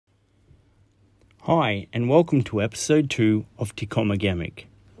Hi, and welcome to episode 2 of Tikomagamic.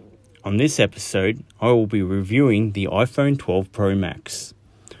 On this episode, I will be reviewing the iPhone 12 Pro Max.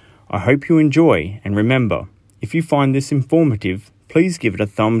 I hope you enjoy, and remember, if you find this informative, please give it a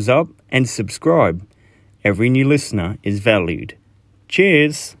thumbs up and subscribe. Every new listener is valued.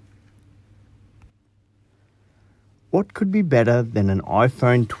 Cheers! What could be better than an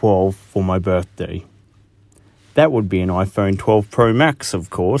iPhone 12 for my birthday? That would be an iPhone 12 Pro Max,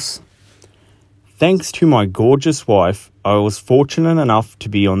 of course. Thanks to my gorgeous wife, I was fortunate enough to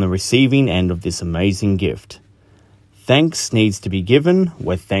be on the receiving end of this amazing gift. Thanks needs to be given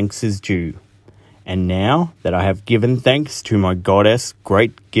where thanks is due. And now that I have given thanks to my goddess,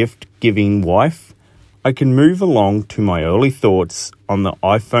 great gift-giving wife, I can move along to my early thoughts on the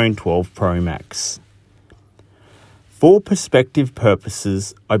iPhone 12 Pro Max. For perspective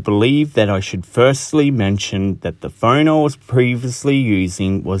purposes, I believe that I should firstly mention that the phone I was previously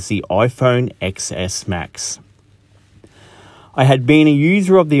using was the iPhone XS Max. I had been a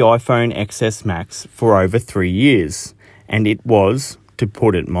user of the iPhone XS Max for over 3 years, and it was, to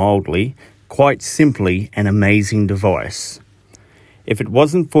put it mildly, quite simply an amazing device. If it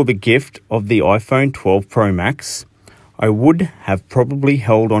wasn't for the gift of the iPhone 12 Pro Max, I would have probably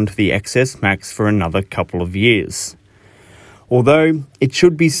held on to the XS Max for another couple of years. Although it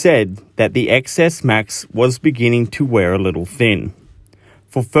should be said that the XS Max was beginning to wear a little thin.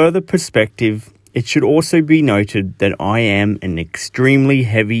 For further perspective, it should also be noted that I am an extremely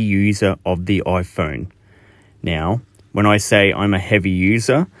heavy user of the iPhone. Now, when I say I'm a heavy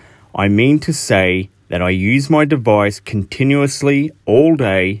user, I mean to say that I use my device continuously all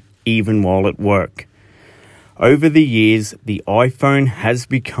day, even while at work. Over the years, the iPhone has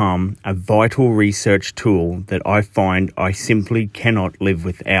become a vital research tool that I find I simply cannot live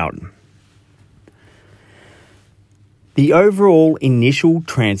without. The overall initial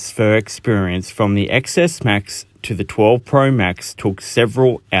transfer experience from the XS Max to the 12 Pro Max took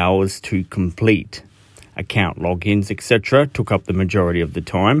several hours to complete. Account logins, etc. took up the majority of the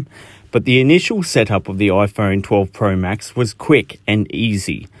time, but the initial setup of the iPhone 12 Pro Max was quick and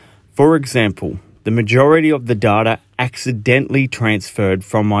easy. For example, the majority of the data accidentally transferred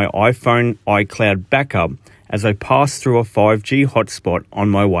from my iPhone iCloud backup as I passed through a 5G hotspot on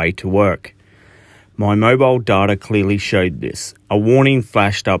my way to work. My mobile data clearly showed this. A warning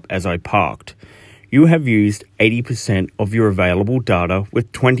flashed up as I parked. You have used 80% of your available data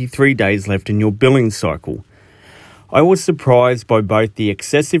with 23 days left in your billing cycle. I was surprised by both the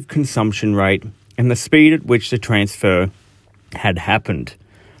excessive consumption rate and the speed at which the transfer had happened.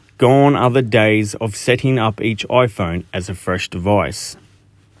 Gone are the days of setting up each iPhone as a fresh device.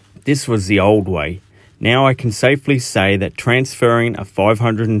 This was the old way. Now I can safely say that transferring a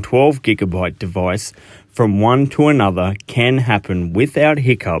 512GB device from one to another can happen without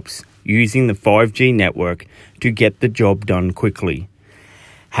hiccups using the 5G network to get the job done quickly.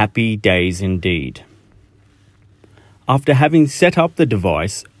 Happy days indeed. After having set up the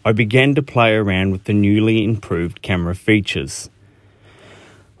device, I began to play around with the newly improved camera features.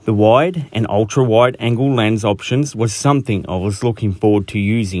 The wide and ultra-wide angle lens options was something I was looking forward to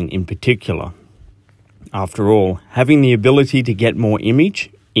using in particular. After all, having the ability to get more image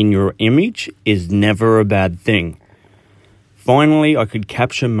in your image is never a bad thing. Finally, I could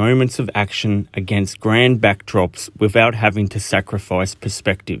capture moments of action against grand backdrops without having to sacrifice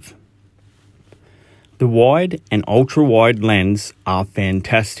perspective. The wide and ultra-wide lens are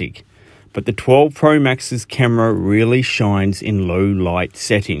fantastic, but the 12 Pro Max's camera really shines in low light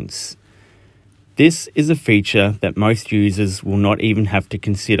settings. This is a feature that most users will not even have to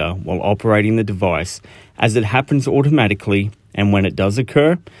consider while operating the device, as it happens automatically, and when it does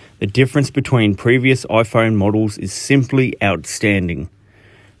occur, the difference between previous iPhone models is simply outstanding.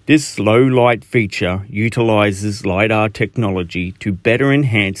 This low light feature utilizes LiDAR technology to better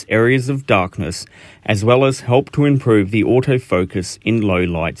enhance areas of darkness, as well as help to improve the autofocus in low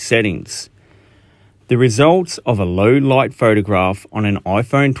light settings. The results of a low light photograph on an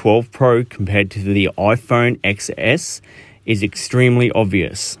iPhone 12 Pro compared to the iPhone XS is extremely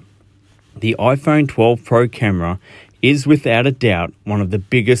obvious. The iPhone 12 Pro camera is without a doubt one of the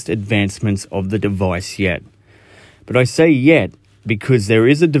biggest advancements of the device yet. But I say yet because there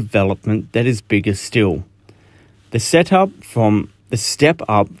is a development that is bigger still. The step up from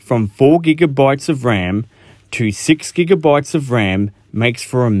 4GB of RAM to 6GB of RAM makes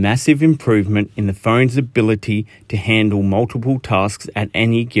for a massive improvement in the phone's ability to handle multiple tasks at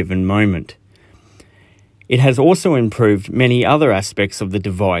any given moment. It has also improved many other aspects of the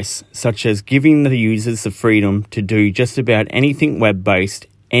device, such as giving the users the freedom to do just about anything web-based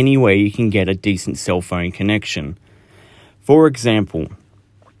anywhere you can get a decent cell phone connection. For example,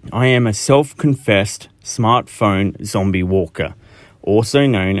 I am a self-confessed smartphone zombie walker, also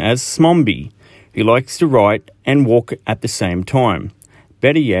known as Smombie, who likes to write and walk at the same time.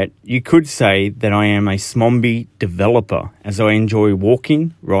 Better yet, you could say that I am a Smombie developer, as I enjoy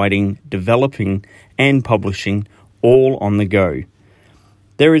walking, writing, developing, and publishing all on the go.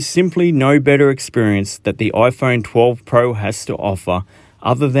 There is simply no better experience that the iPhone 12 Pro has to offer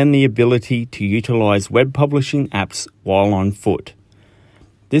other than the ability to utilize web publishing apps while on foot.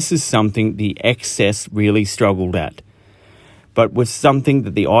 This is something the XS really struggled at, but was something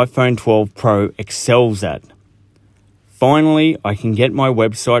that the iPhone 12 Pro excels at. Finally, I can get my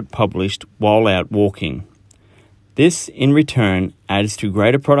website published while out walking. This, in return, adds to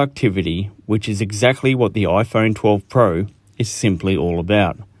greater productivity, which is exactly what the iPhone 12 Pro is simply all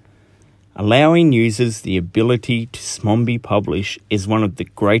about. Allowing users the ability to Smombie publish is one of the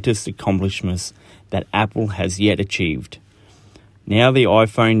greatest accomplishments that Apple has yet achieved. Now the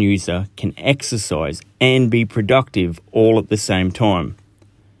iPhone user can exercise and be productive all at the same time.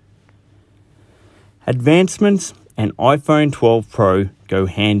 Advancements and iPhone 12 Pro go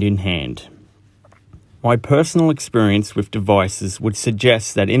hand in hand. My personal experience with devices would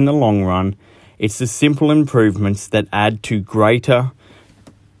suggest that in the long run, it's the simple improvements that add greatly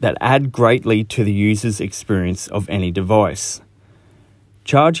to the user's experience of any device.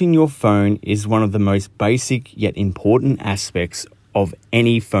 Charging your phone is one of the most basic yet important aspects of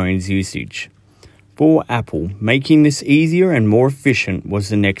any phone's usage. For Apple, making this easier and more efficient was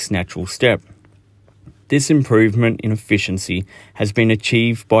the next natural step. This improvement in efficiency has been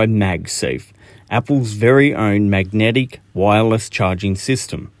achieved by MagSafe, Apple's very own magnetic wireless charging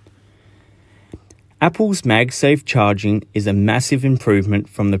system. Apple's MagSafe charging is a massive improvement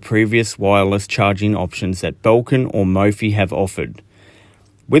from the previous wireless charging options that Belkin or Mophie have offered.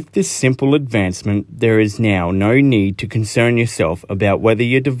 With this simple advancement, there is now no need to concern yourself about whether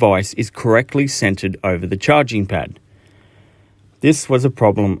your device is correctly centered over the charging pad. This was a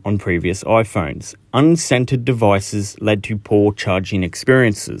problem on previous iPhones. Uncentered devices led to poor charging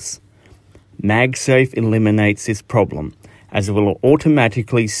experiences. MagSafe eliminates this problem, as it will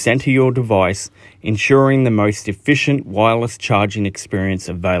automatically center your device, ensuring the most efficient wireless charging experience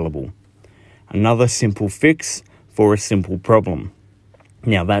available. Another simple fix for a simple problem.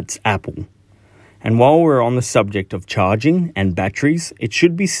 Now that's Apple. And while we're on the subject of charging and batteries, it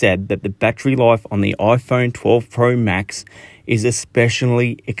should be said that the battery life on the iPhone 12 Pro Max is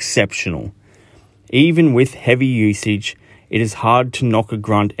especially exceptional. Even with heavy usage, it is hard to knock a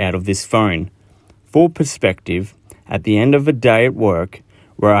grunt out of this phone. For perspective, at the end of a day at work,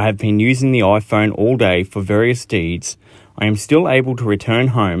 where I have been using the iPhone all day for various deeds, I am still able to return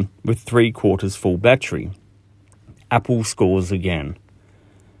home with 3/4 full battery. Apple scores again.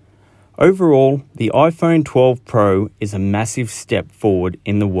 Overall, the iPhone 12 Pro is a massive step forward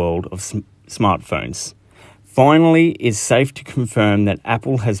in the world of smartphones. Finally, it's safe to confirm that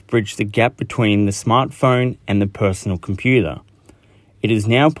Apple has bridged the gap between the smartphone and the personal computer. It is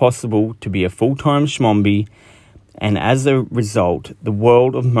now possible to be a full-time schmombie, and as a result, the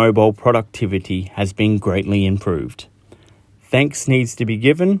world of mobile productivity has been greatly improved. Thanks needs to be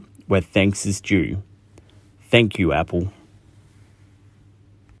given where thanks is due. Thank you, Apple.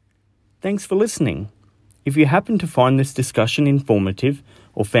 Thanks for listening. If you happen to find this discussion informative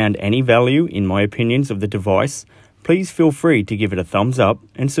or found any value in my opinions of the device, please feel free to give it a thumbs up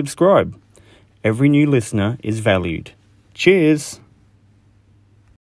and subscribe. Every new listener is valued. Cheers!